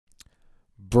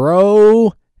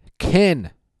broken.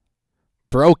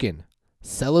 Broken.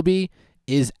 Celebi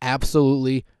is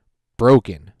absolutely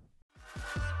broken.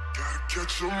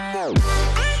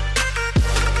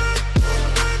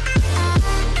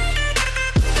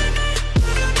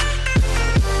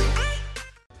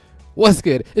 What's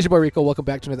good? It's your boy Rico. Welcome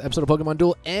back to another episode of Pokemon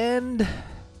Duel, and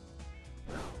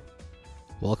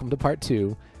welcome to part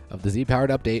 2 of the Z-Powered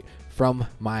update from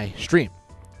my stream.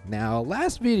 Now,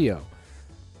 last video,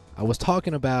 I was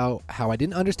talking about how I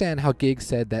didn't understand how Gig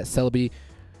said that Celebi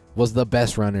was the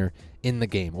best runner in the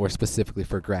game, or specifically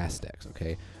for grass decks,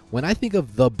 okay? When I think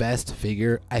of the best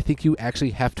figure, I think you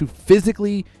actually have to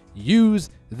physically use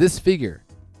this figure,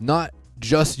 not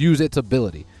just use its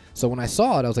ability. So when I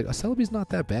saw it, I was like, oh, Celebi's not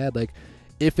that bad. Like,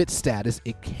 if it's status,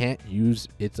 it can't use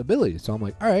its ability. So I'm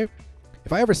like, all right,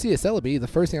 if I ever see a Celebi, the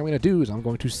first thing I'm going to do is I'm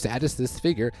going to status this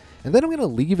figure, and then I'm going to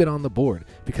leave it on the board,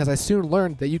 because I soon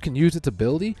learned that you can use its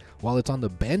ability while it's on the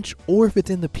bench or if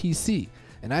it's in the PC.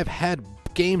 And I've had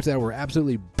games that were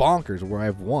absolutely bonkers where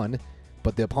I've won,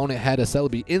 but the opponent had a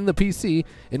Celebi in the PC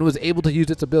and was able to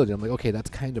use its ability. I'm like, okay, that's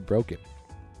kind of broken.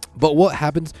 But what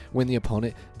happens when the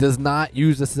opponent does not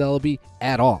use the Celebi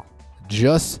at all?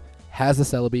 Just has the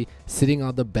Celebi sitting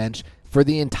on the bench for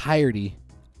the entirety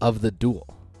of the duel?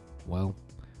 Well,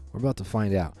 we're about to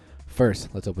find out. First,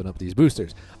 let's open up these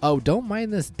boosters. Oh, don't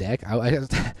mind this deck. I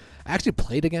actually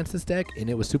played against this deck, and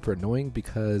it was super annoying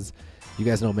because you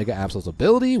guys know Mega Absol's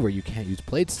ability where you can't use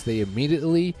plates. They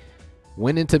immediately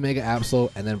went into Mega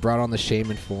Absol and then brought on the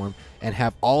Shaman form and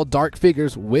have all dark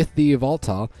figures with the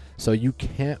Evoltal, so you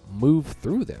can't move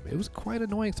through them. It was quite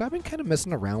annoying, so I've been kind of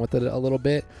messing around with it a little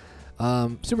bit.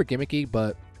 Super gimmicky,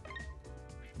 but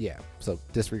yeah, so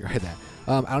disregard that.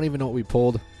 I don't even know what we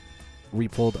pulled. We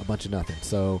pulled a bunch of nothing.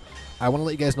 So I want to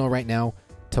let you guys know right now,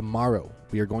 tomorrow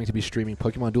we are going to be streaming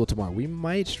Pokemon Duel tomorrow. We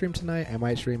might stream tonight. I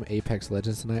might stream Apex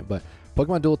Legends tonight, but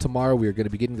Pokemon Duel tomorrow, we are going to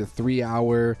be getting the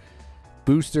 3-hour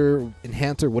booster,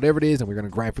 enhancer, whatever it is, and we're going to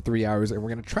grind for 3 hours, and we're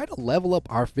going to try to level up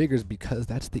our figures, because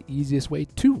that's the easiest way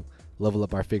to level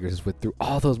up our figures, is through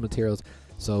all those materials.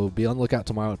 So be on the lookout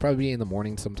tomorrow. It'll probably be in the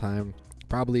morning sometime,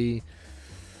 probably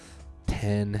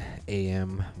 10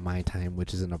 a.m. my time,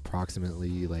 which is in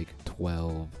approximately like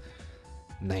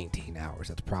 19 hours.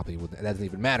 That's probably what, that doesn't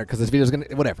even matter because this video is gonna,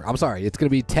 whatever, I'm sorry, it's gonna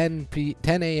be 10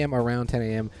 a.m. around 10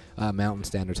 a.m. Mountain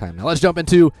Standard Time. Now let's jump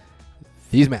into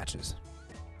these matches.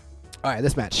 All right,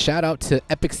 this match, shout out to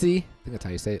Epic-C. I think that's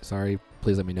how you say it. Sorry,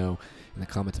 please let me know in the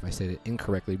comments if I said it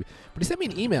incorrectly. But he sent me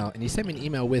an email, and he sent me an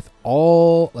email with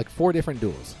all like 4 different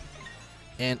duels.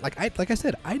 And like I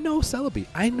said, I know Celebi.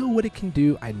 I know what it can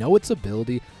do. I know its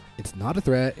ability. It's not a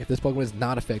threat if this Pokemon is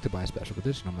not affected by a special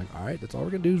condition. I'm like, all right, that's all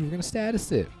we're gonna do is we're gonna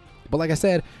status it. But like I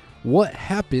said, what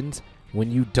happens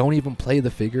when you don't even play the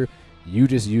figure? You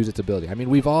just use its ability. I mean,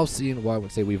 we've all seen. Well, I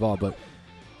wouldn't say we've all, but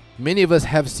many of us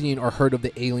have seen or heard of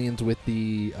the aliens with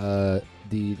the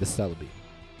Celebi.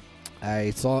 I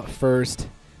saw it first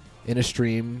in a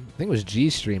stream. I think it was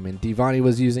G stream, and Divani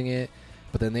was using it,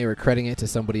 but then they were crediting it to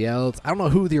somebody else. I don't know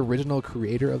who the original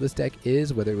creator of this deck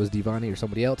is, whether it was Divani or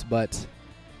somebody else, but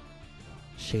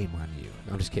shame on you.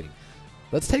 No, I'm just kidding.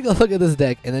 Let's take a look at this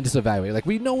deck and then just evaluate. Like,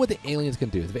 we know what the aliens can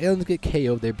do. If the aliens get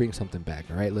KO'd, they bring something back,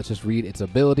 all right? Let's just read its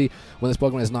ability. When this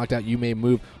Pokemon is knocked out, you may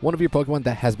move one of your Pokemon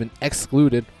that has been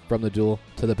excluded from the duel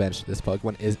to the bench. This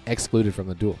Pokemon is excluded from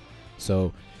the duel.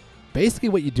 So basically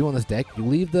what you do on this deck, you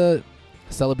leave the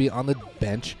Celebi on the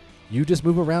bench. You just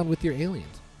move around with your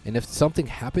aliens. And if something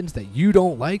happens that you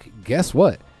don't like, guess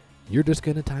what? You're just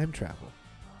going to time travel.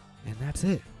 And that's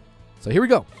it. So here we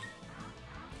go.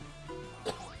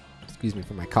 Excuse me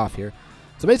for my cough here.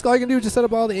 So basically all you can do is just set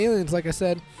up all the aliens, like I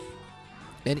said.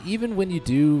 And even when you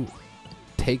do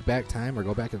take back time or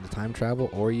go back into time travel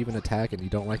or even attack and you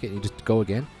don't like it and you just go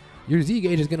again, your Z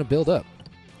gauge is going to build up.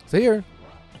 So here,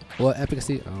 well,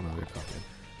 Epic-C, I don't know,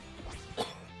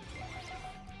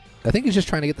 I think he's just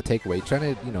trying to get the takeaway. He's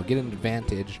trying to, you know, get an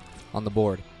advantage on the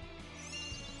board.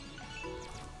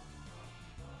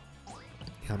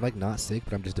 Yeah, I'm like not sick,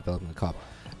 but I'm just developing a cough.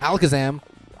 Alakazam,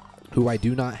 who I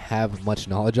do not have much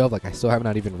knowledge of. Like, I still have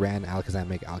not even ran Alakazam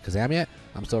Mega Alakazam yet.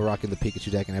 I'm still rocking the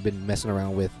Pikachu deck, and I've been messing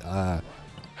around with the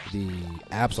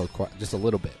Absol just a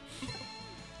little bit.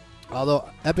 Although,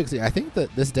 Epic-C, I think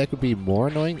that this deck would be more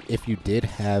annoying if you did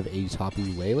have a Tapu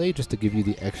Lele just to give you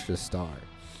the extra star.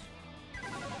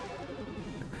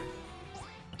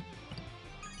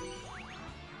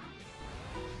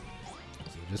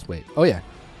 So just wait. Oh, yeah.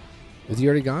 Is he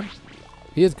already gone?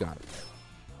 He is gone.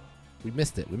 We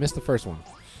missed it. We missed the first one.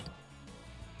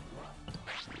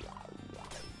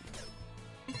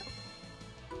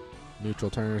 Neutral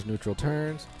turns, neutral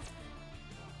turns.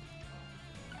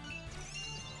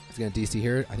 He's going to DC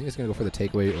here. I think he's going to go for the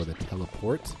takeaway or the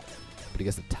teleport. But he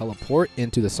gets the teleport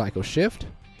into the Psycho Shift.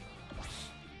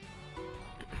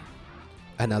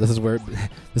 And now this is where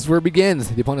it begins.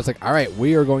 The opponent's like, all right,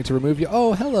 we are going to remove you.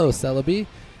 Oh, hello, Celebi.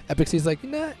 Epic C's like,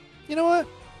 nah, you know what?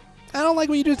 I don't like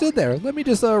what you just did there. Let me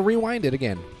just rewind it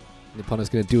again. And the opponent's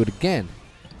going to do it again.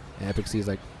 And Epic C's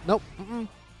like, nope,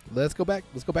 let's go back.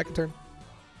 Let's go back a turn.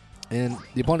 And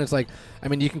the opponent's like, I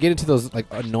mean, you can get into those like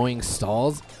annoying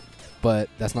stalls, but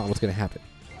that's not what's going to happen.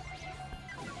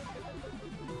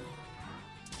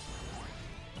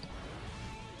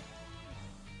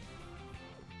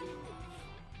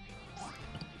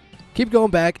 Keep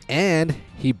going back, and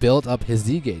he built up his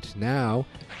Z gauge. Now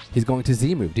he's going to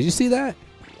Z move. Did you see that?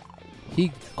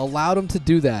 He allowed him to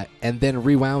do that and then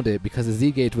rewound it because the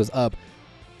Z gauge was up,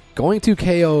 going to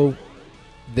KO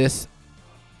this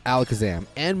Alakazam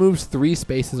and moves 3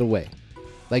 spaces away.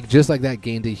 Like, just like that,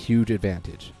 gained a huge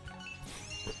advantage.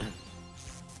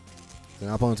 So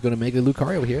now opponent's going to make a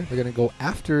Lucario here. They're going to go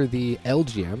after the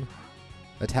LGM,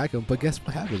 attack him, but guess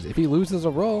what happens? If he loses a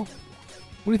roll,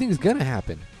 what do you think is going to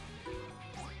happen?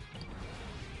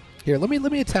 Here, let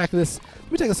me attack this.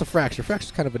 Let me take this a Fracture. Fracture's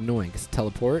kind of annoying. It's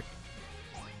teleport.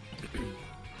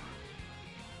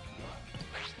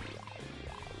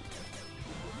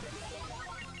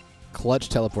 Clutch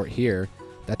teleport here.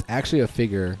 That's actually a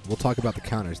figure. We'll talk about the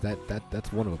counters.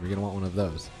 That's one of them. You're gonna want one of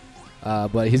those.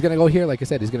 But he's gonna go here. Like I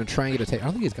said, he's gonna try and get a take. I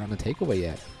don't think he's gotten a takeaway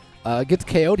yet. Gets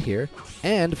KO'd here,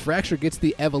 and Fracture gets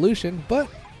the evolution. But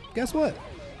guess what?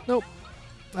 Nope.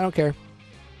 I don't care.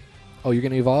 Oh, you're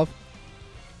gonna evolve?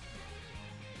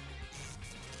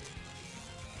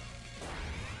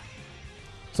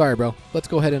 Sorry, bro. Let's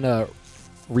go ahead and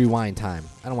rewind time.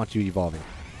 I don't want you evolving.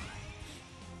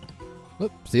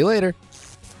 Whoop, see you later.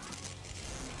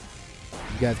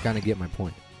 You guys kind of get my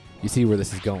point. You see where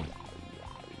this is going.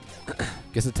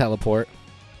 Gets a teleport.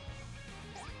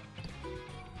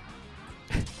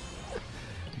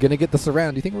 Gonna get the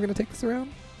surround. Do you think we're gonna take the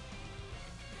surround?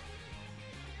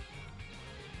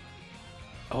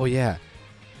 Oh, yeah.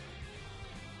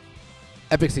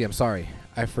 Epic C, I'm sorry.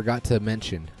 I forgot to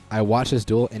mention. I watched this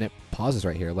duel and it pauses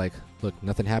right here. Like, look,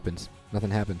 nothing happens.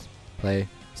 Nothing happens. Play.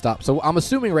 Stop. So I'm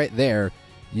assuming right there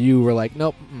you were like,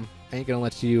 nope, I ain't going to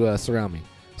let you surround me.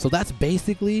 So that's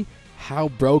basically how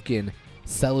broken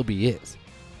Celebi is.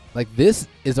 Like, this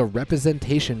is a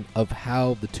representation of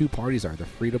how the two parties are, the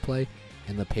free-to-play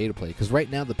and the pay-to-play. Because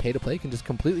right now the pay-to-play can just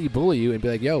completely bully you and be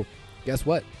like, yo, guess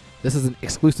what? This is an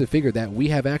exclusive figure that we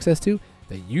have access to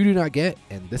that you do not get,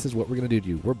 and this is what we're going to do to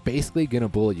you. We're basically going to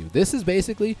bully you. This is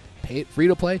basically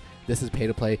free-to-play, this is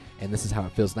pay-to-play, and this is how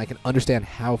it feels. And I can understand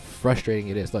how frustrating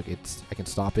it is. Look, I can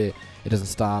stop it. It doesn't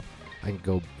stop. I can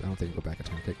go, I don't think I can go back a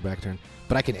turn, take back a turn,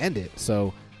 but I can end it.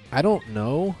 So I don't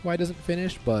know why it doesn't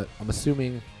finish, but I'm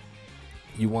assuming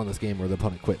you won this game or the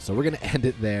opponent quit. So we're going to end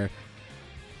it there.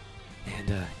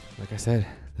 And like I said,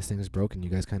 this thing is broken. You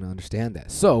guys kind of understand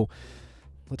that. So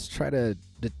let's try to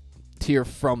tier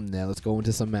from there. Let's go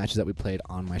into some matches that we played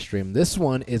on my stream. This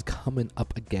one is coming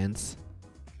up against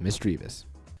Misdreavus.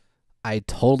 I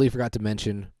totally forgot to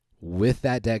mention, with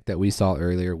that deck that we saw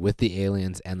earlier, with the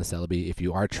aliens and the Celebi, if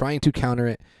you are trying to counter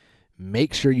it,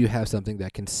 make sure you have something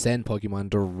that can send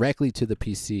Pokemon directly to the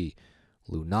PC.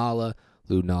 Lunala,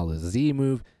 Lunala's Z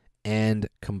move, and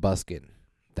Combuskin.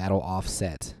 That'll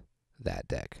offset that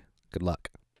deck. Good luck.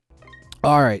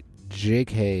 All right.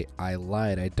 JK, I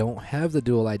lied. I don't have the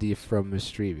dual ID from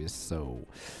Misdreavus, so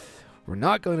we're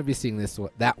not going to be seeing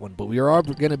that one, but we are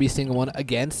going to be seeing one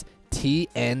against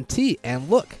TNT. And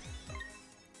look,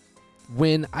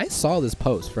 when I saw this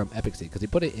post from Epic C, because he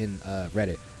put it in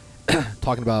Reddit,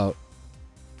 talking about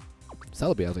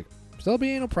Celebi, I was like, Celebi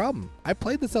ain't no problem. I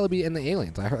played the Celebi and the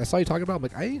aliens. I saw you talking about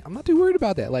it. I'm like, I'm not too worried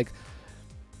about that. Like,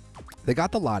 they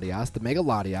got the Latias, the Mega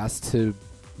Latias, to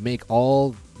make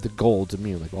all the golds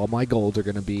immune. Like, all my golds are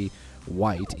going to be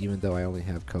white, even though I only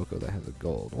have Coco that has a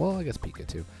gold. Well, I guess Pika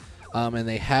too. And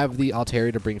they have the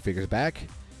Altaria to bring figures back,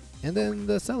 and then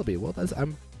the Celebi.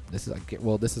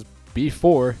 Well, this is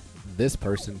before this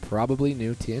person probably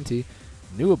knew, TNT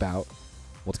knew about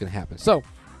what's going to happen. So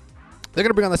they're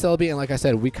going to bring on the Celebi, and like I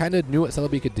said, we kind of knew what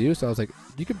Celebi could do. So I was like,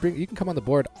 you can come on the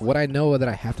board. What I know that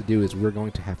I have to do is we're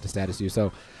going to have to status you.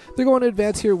 So they're going to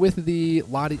advance here with the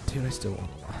Lottie. Dude, I still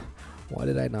want to. Why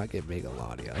did I not get Mega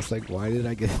Lottie? I was like, why did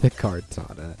I get the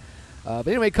Kartana? But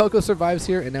anyway, Coco survives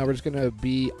here, and now we're just going to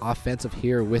be offensive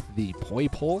here with the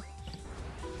Poipole,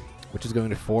 which is going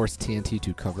to force TNT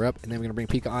to cover up. And then we're going to bring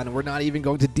Pika on, and we're not even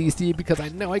going to DC because I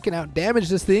know I can out-damage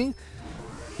this thing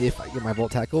if I get my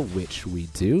Volt Tackle, which we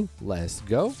do. Let's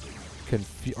go.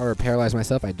 Paralyze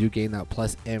myself. I do gain that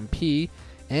plus MP,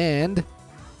 and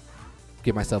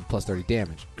give myself plus 30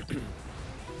 damage.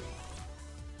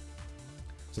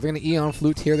 So they're going to Eon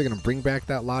Flute here. They're going to bring back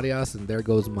that Latias, and there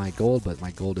goes my gold, but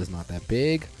my gold is not that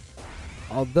big.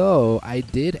 Although, I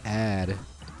did add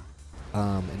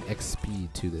an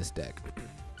XP to this deck.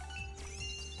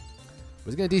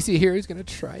 He's going to DC here. He's going to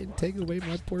try and take away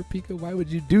my poor Pika. Why would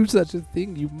you do such a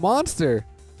thing, you monster?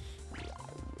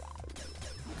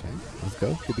 Okay, let's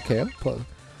go. Get the KO.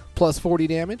 Plus 40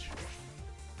 damage.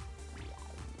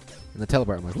 And the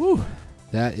teleport, I'm like, woo.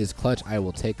 That is clutch. I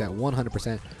will take that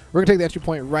 100%. We're going to take the entry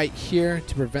point right here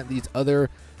to prevent these other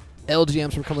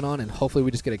LGMs from coming on, and hopefully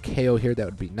we just get a KO here. That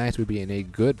would be nice. We'd be in a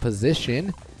good position.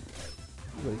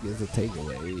 What is a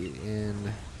takeaway?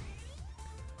 And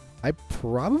I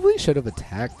probably should have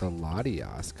attacked the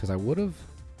Latias, because I would have...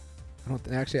 I don't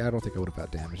think I would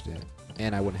have outdamaged it.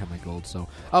 And I wouldn't have my gold, so...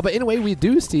 but anyway, we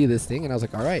do see this thing, and I was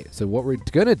like, alright, so what we're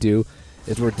going to do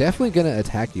is we're definitely going to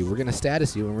attack you. We're going to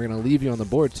status you, and we're going to leave you on the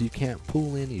board so you can't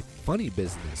pull any funny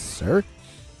business, sir.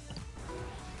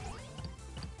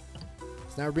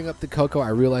 So now we bring up the Coco. I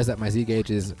realize that my Z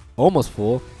gauge is almost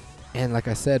full. And like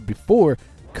I said before,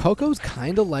 Coco's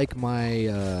kind of like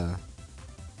my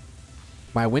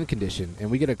my win condition.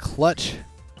 And we get a clutch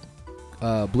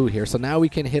blue here. So now we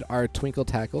can hit our Twinkle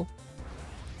Tackle.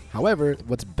 However,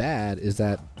 what's bad is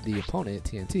that the opponent,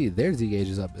 TNT, their Z gauge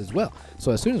is up as well.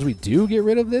 So as soon as we do get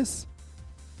rid of this...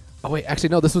 Oh, wait. Actually,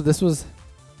 no. This was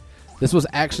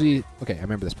actually... Okay, I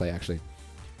remember this play, actually.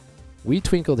 We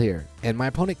twinkled here, and my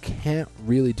opponent can't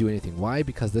really do anything. Why?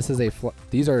 Because this is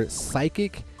these are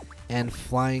Psychic and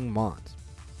Flying Mons.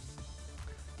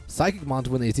 Psychic Mons,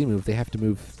 when they Z-move, they have to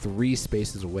move 3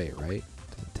 spaces away, right?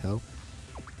 Doesn't tell.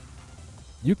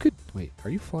 You could... Wait, are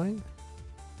you flying?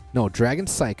 No, Dragon's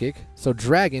Psychic. So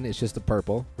Dragon is just a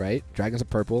purple, right? Dragon's a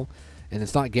purple, and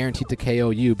it's not guaranteed to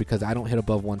KO you because I don't hit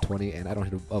above 120, and I don't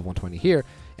hit above 120 here.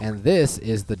 And this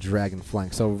is the Dragon flying.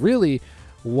 So really,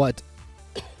 what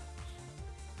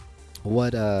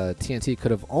TNT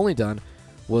could have only done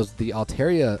was the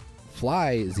Altaria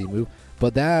fly Z move,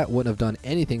 but that wouldn't have done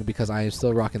anything because I am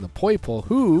still rocking the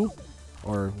Poipole,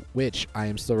 which I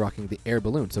am still rocking the Air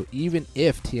Balloon. So even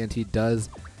if TNT does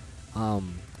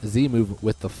Z move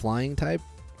with the flying type,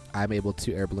 I'm able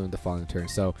to Air Balloon the following turn.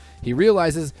 So he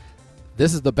realizes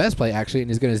this is the best play actually, and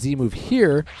he's going to Z move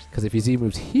here, because if he Z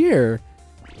moves here,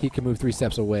 he can move 3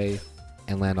 steps away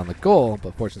and land on the goal.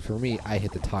 But fortunately for me, I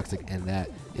hit the Toxic, and that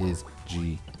is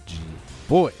GG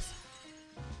boys.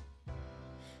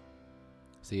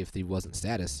 See, if he wasn't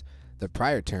status the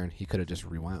prior turn, he could have just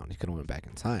rewound. He could have went back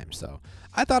in time. So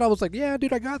I thought, I was like, yeah,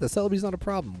 dude, I got this. Celebi's not a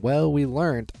problem. Well, we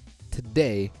learned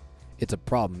today it's a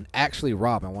problem. Actually,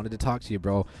 Rob, I wanted to talk to you,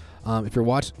 bro. If you're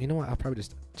watching, you know what? I'll probably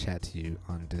just chat to you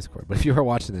on Discord. But if you are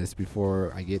watching this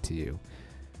before I get to you,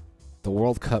 the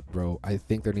World Cup, bro, I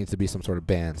think there needs to be some sort of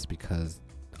bans because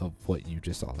of what you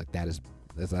just saw. Like, that's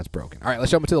broken. All right,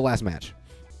 let's jump into the last match.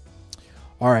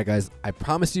 All right, guys, I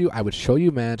promised you I would show you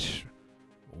a match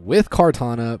with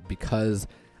Kartana because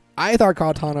I thought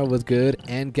Kartana was good,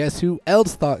 and guess who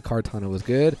else thought Kartana was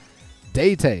good?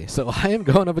 Date. So I am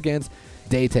going up against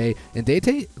Date, and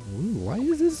Date, why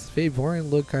does this Vaporeon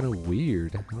look kind of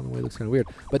weird? I don't know why it looks kind of weird.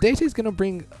 But Date is going to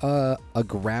bring a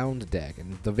ground deck,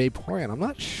 and the Vaporeon, I'm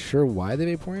not sure why the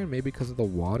Vaporeon, maybe because of the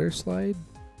water slide.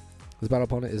 This battle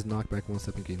opponent is knocked back 1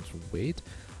 step and gains weight.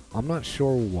 I'm not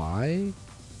sure why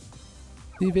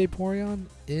the Vaporeon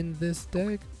in this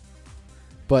deck,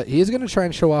 but he's going to try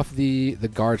and show off the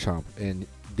Garchomp, and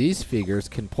these figures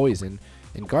can poison,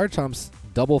 and Garchomp's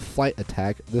double flight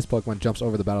attack, this Pokemon jumps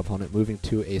over the battle opponent, moving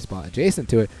to a spot adjacent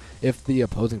to it. If the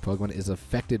opposing Pokemon is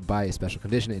affected by a special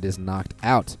condition, it is knocked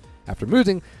out. After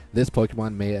moving, this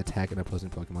Pokemon may attack an opposing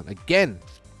Pokemon again.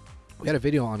 We had a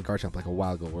video on Garchomp like a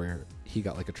while ago where he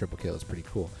got like a triple kill. It's pretty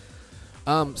cool.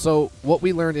 So what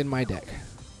we learned in my deck,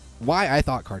 why I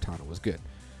thought Kartana was good.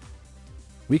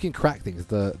 We can crack things.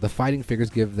 The fighting figures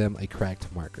give them a cracked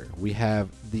marker. We have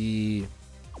the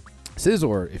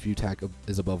Scizor, if you attack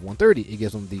is above 130, it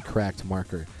gives them the cracked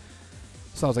marker.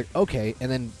 So I was like, okay. And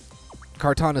then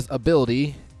Kartana's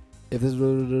ability, if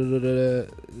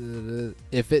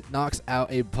it knocks out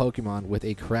a Pokemon with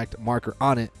a cracked marker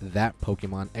on it, that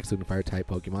Pokemon, excluding fire type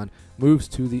Pokemon, moves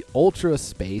to the ultra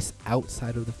space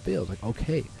outside of the field. Like,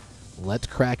 okay, let's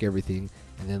crack everything,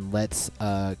 and then let's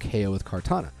KO with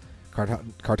Kartana.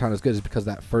 Kartana's good is because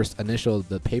that first initial,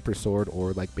 the paper sword,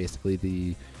 or like basically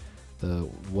the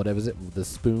whatever is it, the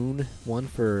spoon one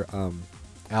for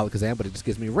Alakazam, but it just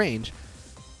gives me range.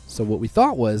 So what we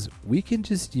thought was we can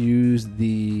just use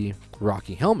the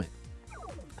Rocky Helmet.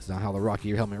 That's not how the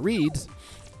Rocky Helmet reads.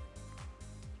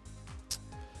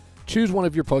 choose one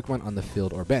of your Pokemon on the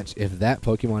field or bench. If that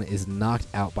Pokemon is knocked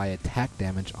out by attack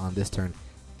damage on this turn,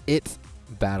 its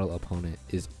battle opponent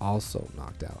is also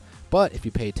knocked out. But if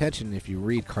you pay attention, if you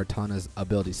read Kartana's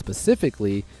ability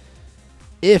specifically,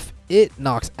 if it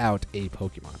knocks out a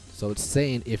Pokemon, so it's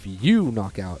saying if you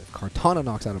knock out, if Kartana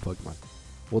knocks out a Pokemon,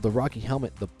 well, the Rocky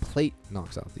Helmet, the plate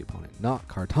knocks out the opponent, not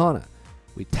Kartana.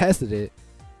 We tested it,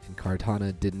 and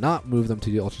Kartana did not move them to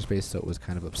the Ultra Space, so it was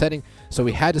kind of upsetting. So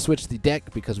we had to switch the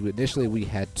deck because initially we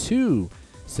had 2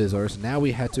 Scizors. Now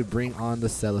we had to bring on the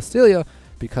Celesteela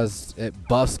because it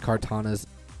buffs Kartana's,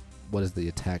 what is the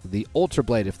attack? The Ultra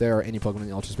Blade. If there are any Pokemon in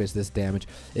the Ultra Space, this damage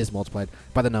is multiplied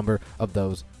by the number of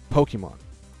those Pokemon.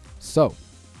 So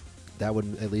that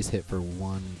would at least hit for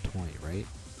 120, right?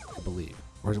 I believe.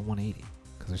 Or is it 180?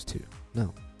 Because there's 2.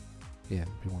 No. Yeah,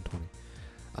 it'd be 120.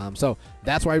 So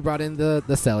that's why we brought in the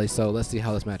Celebi. So let's see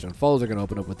how this match unfolds. We're going to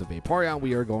open up with the Vaporeon.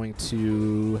 We are going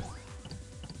to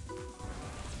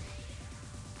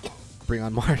bring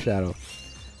on Marshadow.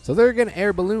 So they're going to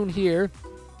Air Balloon here.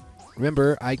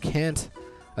 Remember, I can't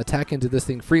attack into this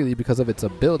thing freely because of its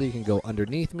ability. It can go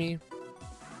underneath me.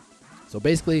 So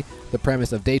basically, the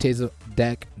premise of Daytay's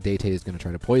deck, Daytay is going to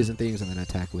try to poison things and then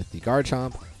attack with the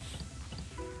Garchomp.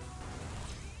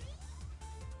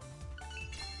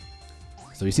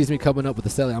 So he sees me coming up with the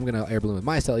Celebi. I'm going to Air Balloon with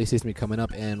my Celebi. He sees me coming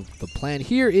up, and the plan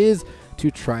here is to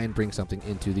try and bring something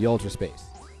into the Ultra Space.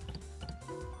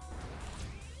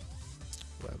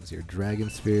 What happens here? Dragon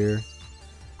Sphere.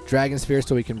 Dragon Sphere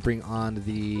so we can bring on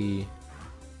the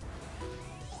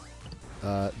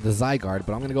Zygarde,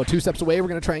 but I'm going to go 2 steps away. We're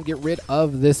going to try and get rid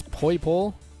of this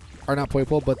Poipole. Or not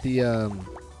Poipole, but the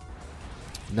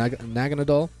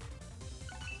Naganadol.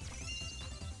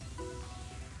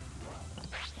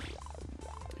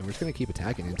 And we're just going to keep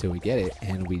attacking until we get it,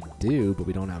 and we do, but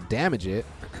we don't outdamage it.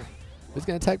 It's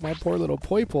going to attack my poor little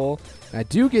Poipole. And I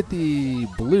do get the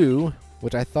blue,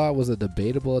 which I thought was a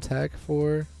debatable attack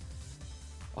for...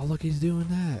 Oh, look, he's doing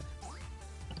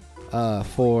that.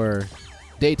 For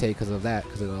Daytay because of that,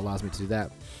 because it allows me to do that.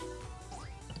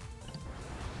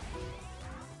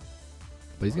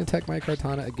 But he's going to attack my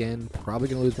Kartana again. Probably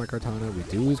going to lose my Kartana. We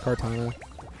do lose Kartana.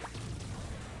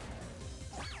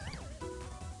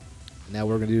 Now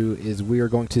what we're going to do is we are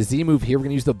going to Z-move here. We're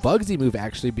going to use the Bug-Z move,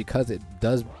 actually, because it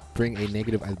does bring a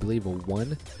negative, I believe, a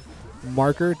 1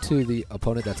 marker to the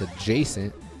opponent that's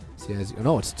adjacent. See,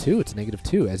 no, it's 2. It's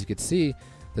 -2. As you can see,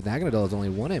 the Naganadel is only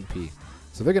 1 MP.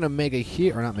 So they're going to Mega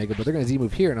here, or not Mega, but they're going to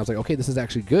Z-move here. And I was like, okay, this is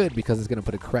actually good because it's going to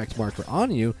put a cracked marker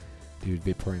on you. Dude,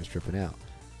 Vaporeon's tripping out.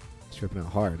 He's tripping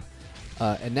out hard.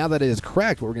 And now that it is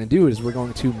cracked, what we're going to do is we're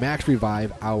going to max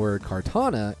revive our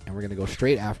Kartana, and we're going to go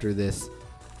straight after this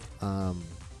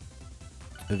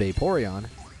Vaporeon.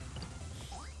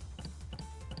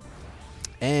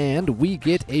 And we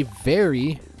get a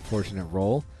very fortunate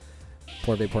roll.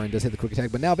 Poor Vaporeon does hit the quick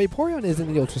attack, but now Vaporeon is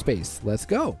in the Ultra Space. Let's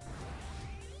go.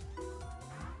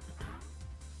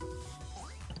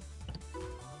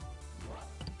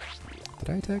 Did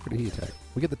I attack or did he attack?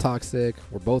 We get the Toxic.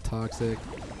 We're both Toxic.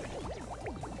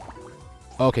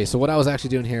 Okay, so what I was actually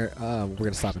doing here, we're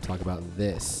going to stop and talk about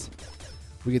this.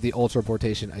 We get the Ultra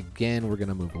Portation again. We're going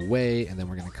to move away, and then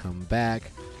we're going to come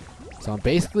back. So I'm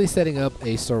basically setting up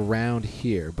a surround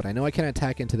here, but I know I can't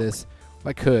attack into this.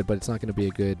 I could, but it's not going to be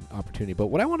a good opportunity. But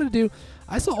what I wanted to do,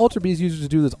 I saw Ultra Beast users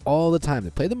do this all the time.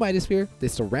 They play the Mighty Sphere, they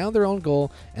surround their own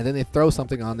goal, and then they throw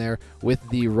something on there with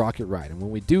the Rocket Ride. And when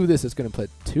we do this, it's going to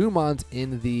put 2 mons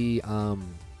in the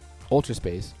Ultra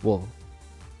Space. Well,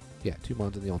 yeah, 2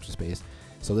 mons in the Ultra Space.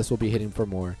 So this will be hitting for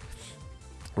more.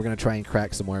 We're going to try and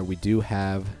crack some more. We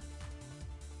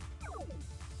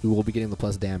will be getting the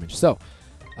plus damage. So,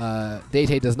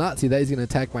 Daytay does not see that. He's going to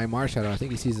attack my Marshadow. I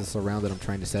think he sees the surround that I'm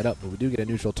trying to set up, but we do get a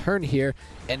neutral turn here.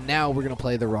 And now we're going to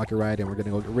play the Rocket Ride, and we're going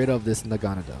to go get rid of this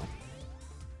Naganadel.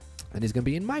 And he's going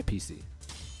to be in my PC.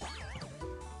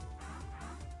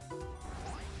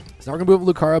 So now we're going to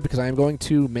move Lucario because I am going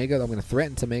to Mega. I'm going to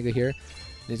threaten to Mega here.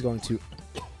 And he's going to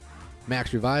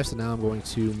max revive. So now I'm going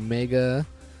to Mega,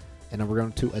 and then we're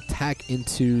going to attack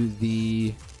into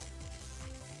the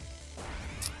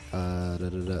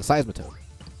Seismitoad.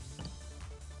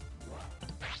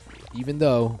 Even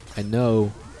though I know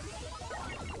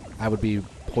I would be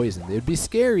poisoned. It would be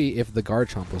scary if the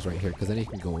Garchomp was right here, because then he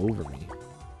can go over me.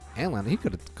 And Lana, he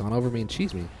could have gone over me and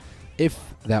cheesed me if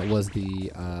that was the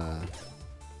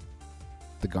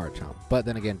Garchomp. But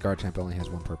then again, Garchomp only has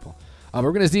 1 purple. We're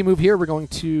going to Z-move here. We're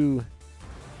just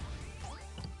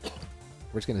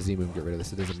going to Z-move and get rid of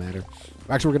this. It doesn't matter.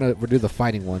 Actually, we'll do the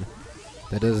fighting one.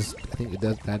 That does, I think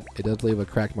it does leave a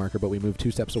crack marker, but we move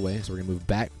 2 steps away, so we're gonna move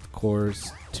back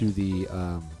course to the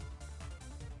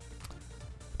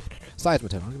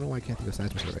Seismitoad. I don't know why I can't think of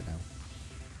Seismitoad right now.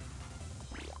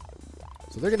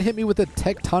 So they're gonna hit me with a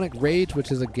Tectonic Rage,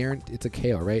 which is it's a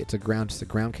KO, right? It's a ground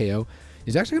KO.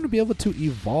 He's actually gonna be able to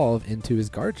evolve into his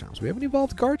Garchomp. We haven't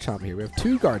evolved Garchomp here. We have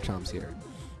 2 Garchomps here.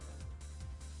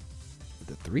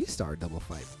 With a 3-star double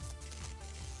fight.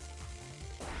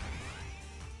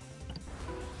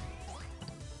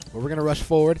 But we're gonna rush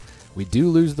forward. We do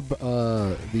lose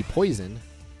the poison.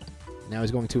 Now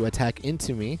he's going to attack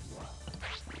into me,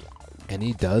 and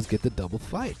he does get the double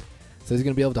fight. So he's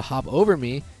gonna be able to hop over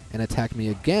me and attack me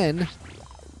again.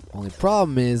 Only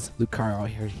problem is Lucario out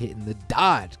here hitting the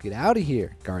dodge. Get out of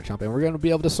here, Garchomp, and we're gonna be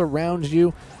able to surround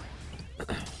you.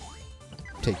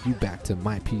 Take you back to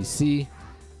my PC.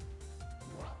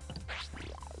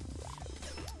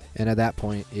 And at that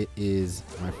point, it is,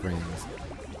 my friends,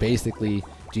 basically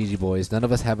GG boys. None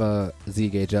of us have a Z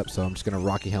gauge up, so I'm just gonna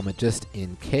Rocky Helmet just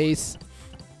in case.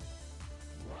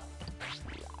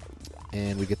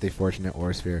 And we get the fortunate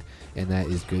Aura Sphere, and that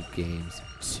is good games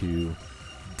to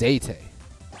Date.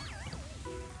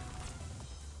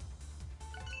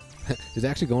 He's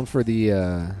actually going for the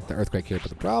Earthquake here, but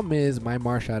the problem is my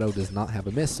Marshadow does not have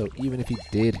a miss, so even if he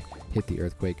did hit the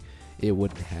Earthquake, it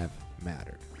wouldn't have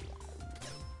mattered.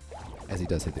 As he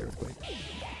does hit the Earthquake.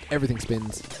 Everything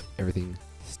spins, everything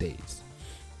stays.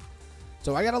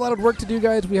 So I got a lot of work to do,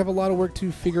 guys. We have a lot of work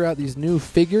to figure out these new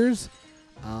figures.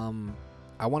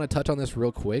 I want to touch on this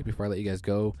real quick before I let you guys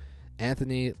go.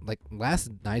 Anthony, like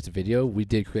last night's video, we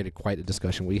did create quite a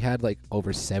discussion. We had like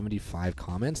over 75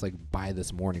 comments like by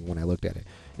this morning when I looked at it.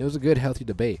 It was a good, healthy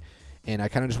debate. And I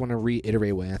kind of just want to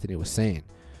reiterate what Anthony was saying.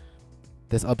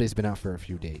 This update's been out for a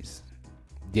few days.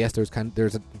 Yes, there's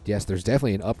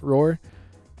definitely an uproar,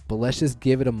 but let's just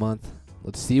give it a month.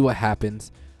 Let's see what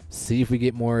happens. See if we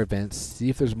get more events. See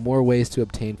if there's more ways to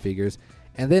obtain figures.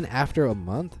 And then after a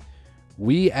month,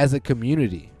 we as a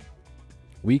community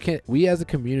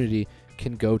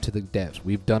can go to the devs.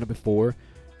 We've done it before.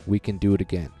 We can do it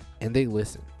again. And they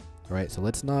listen. All right, so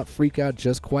let's not freak out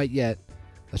just quite yet.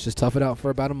 Let's just tough it out for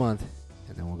about a month,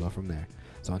 and then we'll go from there.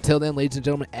 So until then, ladies and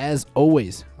gentlemen, as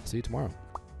always, I'll see you tomorrow.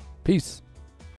 Peace.